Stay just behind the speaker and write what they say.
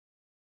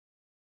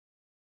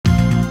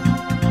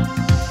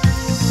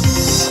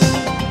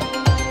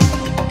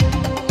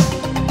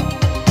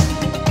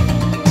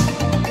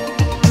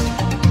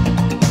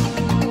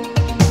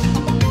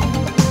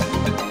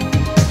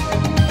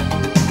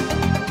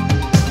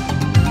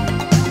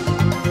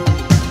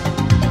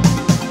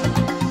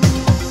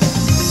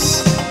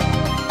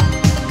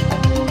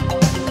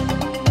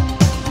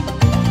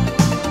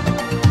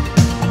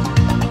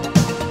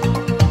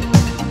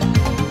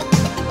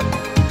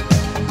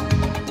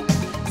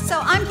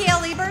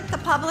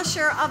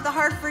publisher of the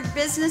Hartford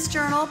Business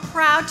Journal,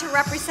 proud to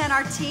represent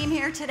our team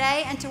here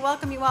today and to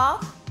welcome you all.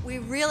 We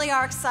really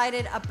are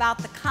excited about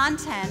the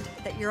content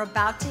that you're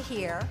about to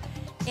hear,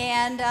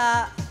 and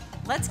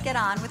let's get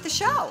on with the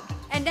show.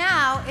 And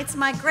now, it's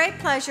my great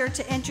pleasure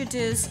to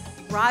introduce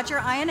Roger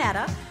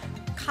Iannetta,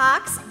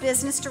 Cox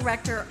Business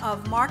Director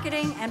of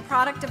Marketing and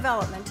Product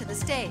Development, to the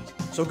stage.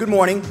 So good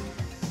morning.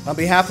 On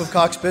behalf of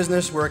Cox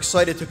Business, we're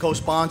excited to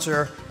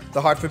co-sponsor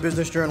the Hartford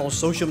Business Journal's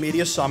Social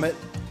Media Summit,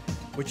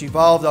 which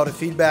evolved out of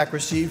feedback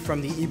received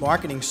from the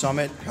e-marketing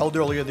summit held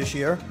earlier this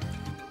year.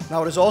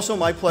 Now, it is also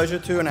my pleasure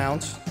to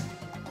announce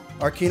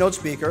our keynote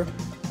speaker,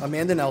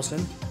 Amanda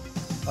Nelson.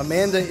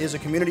 Amanda is a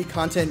community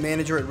content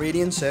manager at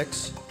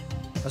Radian6,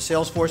 a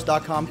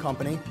Salesforce.com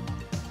company.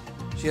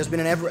 She has been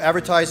in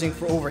advertising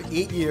for over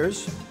 8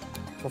 years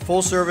for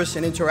full-service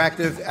and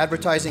interactive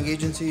advertising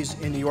agencies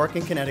in New York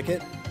and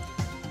Connecticut.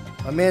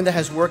 Amanda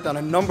has worked on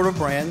a number of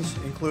brands,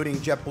 including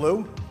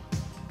JetBlue,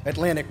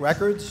 Atlantic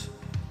Records,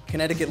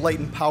 Connecticut Light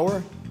and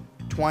Power,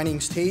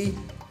 Twinings Tea,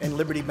 and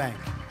Liberty Bank.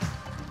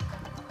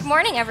 Good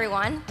morning,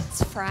 everyone.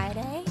 It's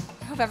Friday.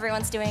 Hope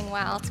everyone's doing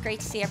well. It's great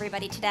to see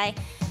everybody today.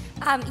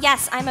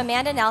 Yes, I'm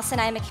Amanda Nelson.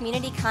 I'm a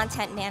community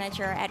content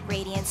manager at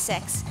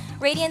Radian6.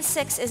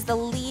 Radian6 is the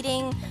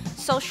leading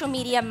social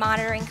media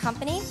monitoring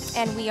company,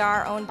 and we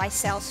are owned by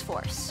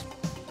Salesforce.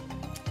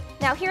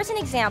 Now, here's an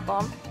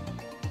example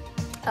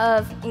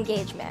of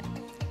engagement.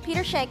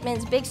 Peter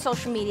Shankman's big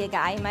social media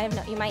guy.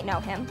 You might know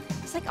him.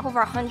 He's like over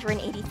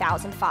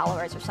 180,000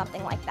 followers or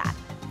something like that.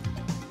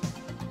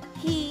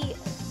 He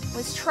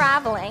was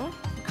traveling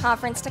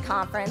conference to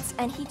conference,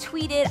 and he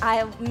tweeted,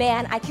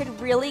 man, I could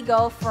really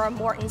go for a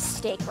Morton's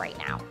steak right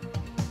now.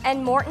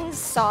 And Morton's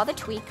saw the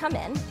tweet come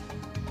in,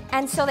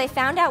 and so they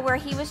found out where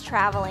he was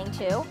traveling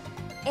to,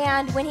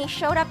 and when he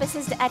showed up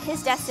at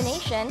his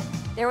destination,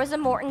 there was a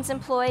Morton's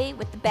employee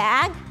with the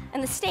bag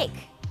and the steak.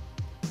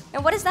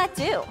 And what does that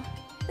do?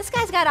 This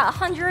guy's got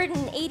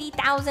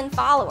 180,000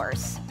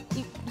 followers.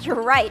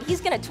 You're right,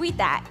 he's gonna tweet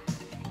that,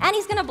 and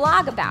he's gonna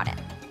blog about it.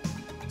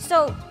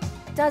 So,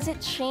 does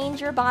it change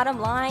your bottom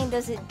line?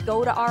 Does it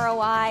go to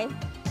ROI?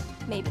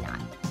 Maybe not.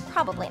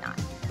 Probably not.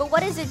 But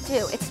what does it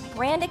do? It's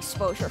brand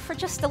exposure for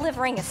just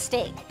delivering a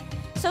steak.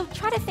 So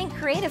try to think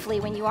creatively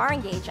when you are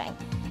engaging.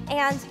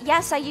 And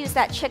yes, I use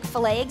that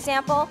Chick-fil-A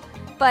example,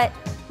 but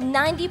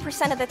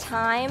 90% of the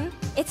time,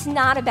 it's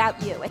not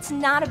about you. It's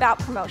not about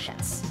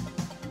promotions.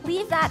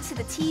 Leave that to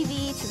the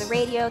TV, to the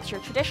radio, to your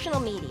traditional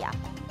media.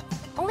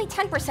 Only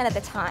 10% of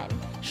the time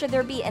should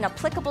there be an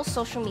applicable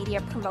social media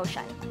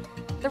promotion.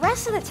 The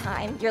rest of the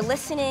time, you're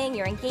listening,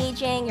 you're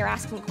engaging, you're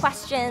asking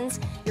questions,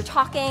 you're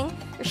talking,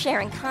 you're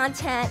sharing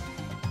content,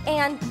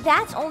 and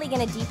that's only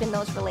going to deepen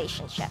those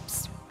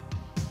relationships.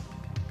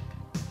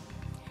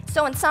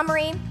 So in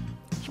summary,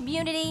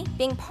 community,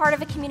 being part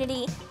of a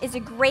community, is a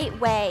great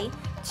way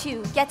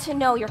to get to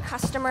know your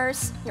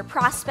customers, your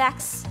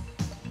prospects.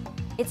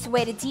 It's a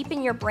way to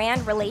deepen your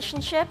brand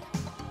relationship,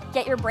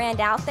 get your brand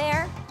out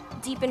there,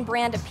 deepen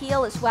brand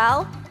appeal as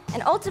well,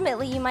 and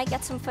ultimately you might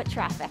get some foot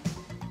traffic.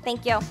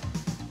 Thank you.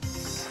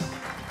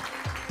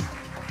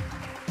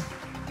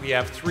 We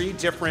have 3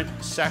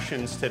 different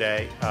sessions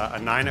today, a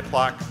 9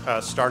 o'clock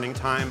starting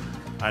time,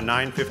 a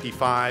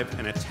 9:55,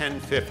 and a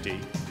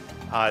 10:50.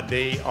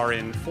 They are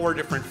in 4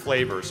 different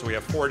flavors, so we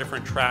have 4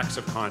 different tracks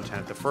of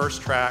content. The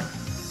first track,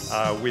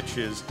 which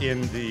is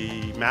in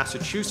the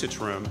Massachusetts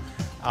room,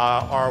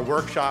 are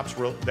workshops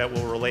that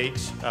will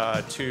relate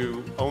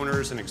to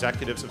owners and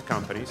executives of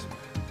companies.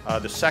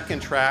 The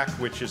second track,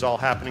 which is all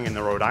happening in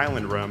the Rhode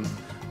Island room,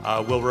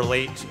 will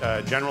relate,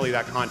 generally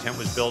that content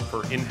was built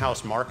for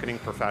in-house marketing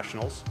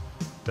professionals.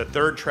 The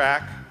third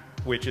track,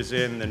 which is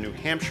in the New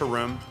Hampshire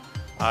room,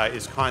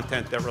 is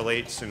content that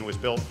relates and was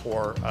built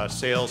for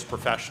sales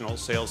professionals,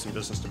 sales and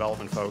business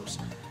development folks.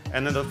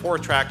 And then the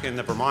fourth track in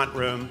the Vermont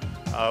room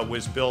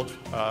was built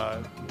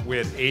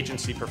with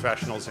agency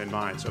professionals in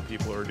mind, so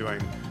people who are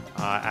doing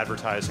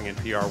advertising and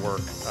PR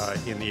work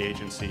in the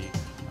agency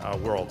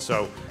world.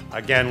 So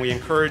again, we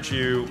encourage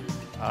you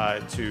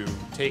to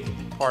take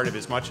part of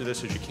as much of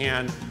this as you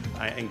can,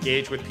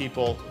 engage with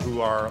people who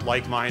are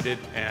like-minded,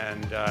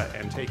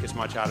 and take as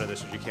much out of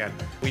this as you can.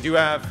 We do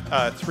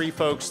have 3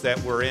 folks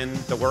that were in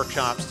the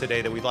workshops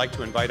today that we'd like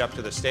to invite up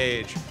to the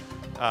stage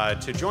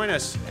to join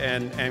us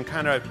and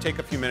kind of take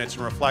a few minutes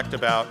and reflect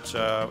about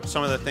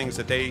some of the things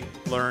that they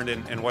learned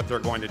and what they're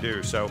going to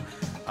do. So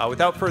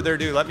without further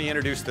ado, let me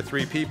introduce the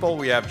 3 people.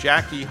 We have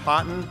Jackie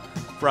Houghton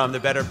from the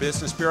Better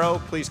Business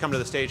Bureau. Please come to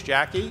the stage,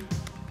 Jackie.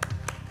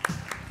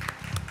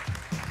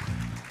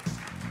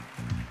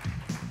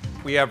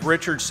 We have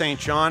Richard St.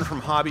 John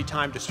from Hobby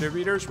Time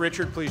Distributors.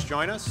 Richard, please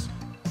join us.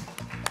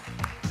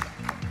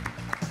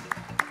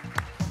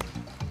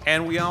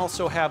 And we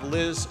also have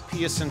Liz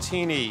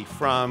Piacentini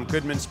from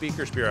Goodman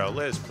Speakers Bureau.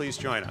 Liz, please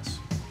join us.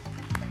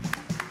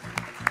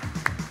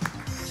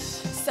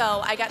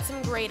 So I got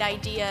some great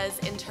ideas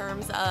in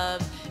terms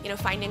of,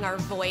 finding our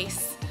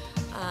voice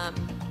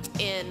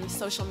in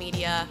social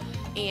media,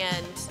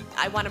 and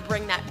I want to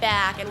bring that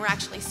back, and we're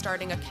actually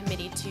starting a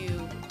committee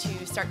to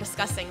start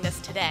discussing this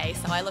today.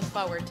 So I look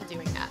forward to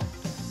doing that.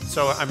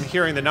 So I'm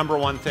hearing the number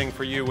one thing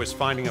for you was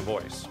finding a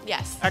voice.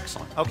 Yes.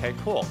 Excellent. Okay,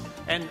 cool.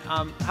 And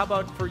how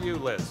about for you,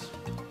 Liz?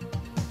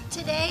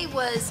 Today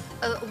was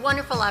a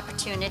wonderful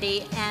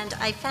opportunity, and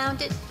I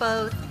found it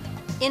both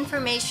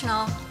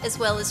informational as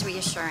well as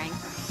reassuring.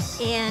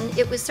 And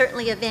it was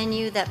certainly a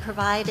venue that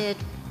provided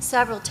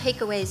several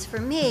takeaways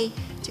for me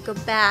to go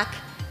back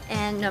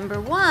and, number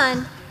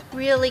one,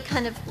 really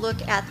kind of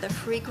look at the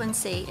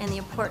frequency and the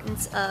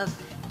importance of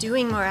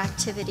doing more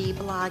activity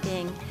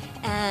blogging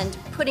and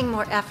putting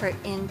more effort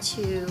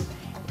into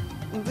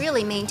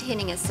really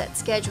maintaining a set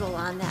schedule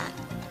on that.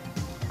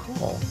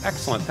 Cool.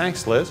 Excellent.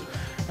 Thanks, Liz.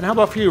 And how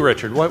about for you,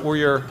 Richard? What were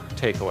your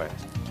takeaways?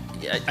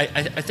 Yeah,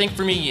 I think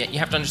for me, you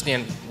have to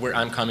understand where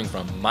I'm coming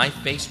from. My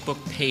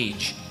Facebook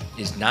page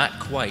is not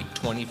quite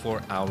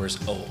 24 hours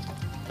old.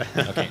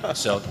 Okay,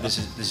 so this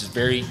is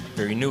very,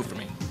 very new for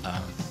me.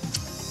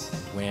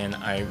 When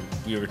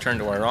we returned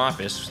to our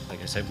office,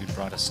 like I said, we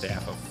brought a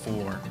staff of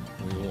 4.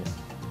 We will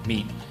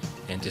meet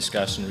and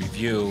discuss and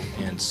review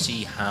and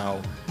see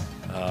how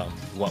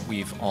what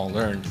we've all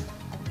learned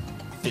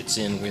fits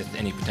in with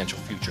any potential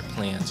future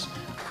plans.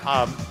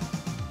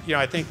 You know,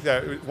 I think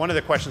that one of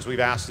the questions we've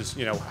asked is,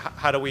 you know,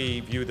 how do we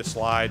view the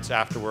slides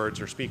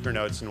afterwards or speaker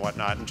notes and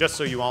whatnot? And just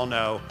so you all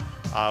know,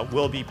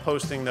 we'll be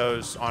posting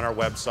those on our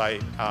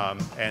website,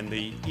 and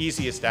the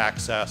easiest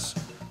access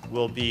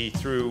will be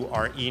through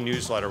our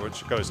e-newsletter,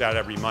 which goes out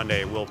every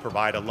Monday. We'll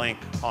provide a link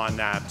on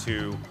that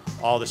to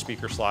all the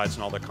speaker slides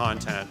and all the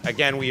content.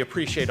 Again, we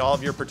appreciate all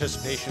of your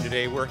participation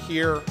today. We're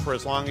here for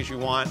as long as you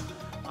want.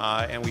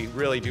 And we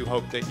really do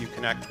hope that you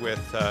connect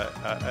with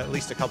at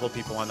least a couple of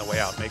people on the way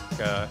out,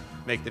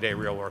 make the day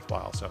real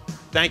worthwhile. So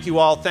thank you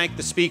all, thank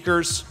the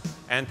speakers,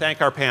 and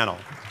thank our panel.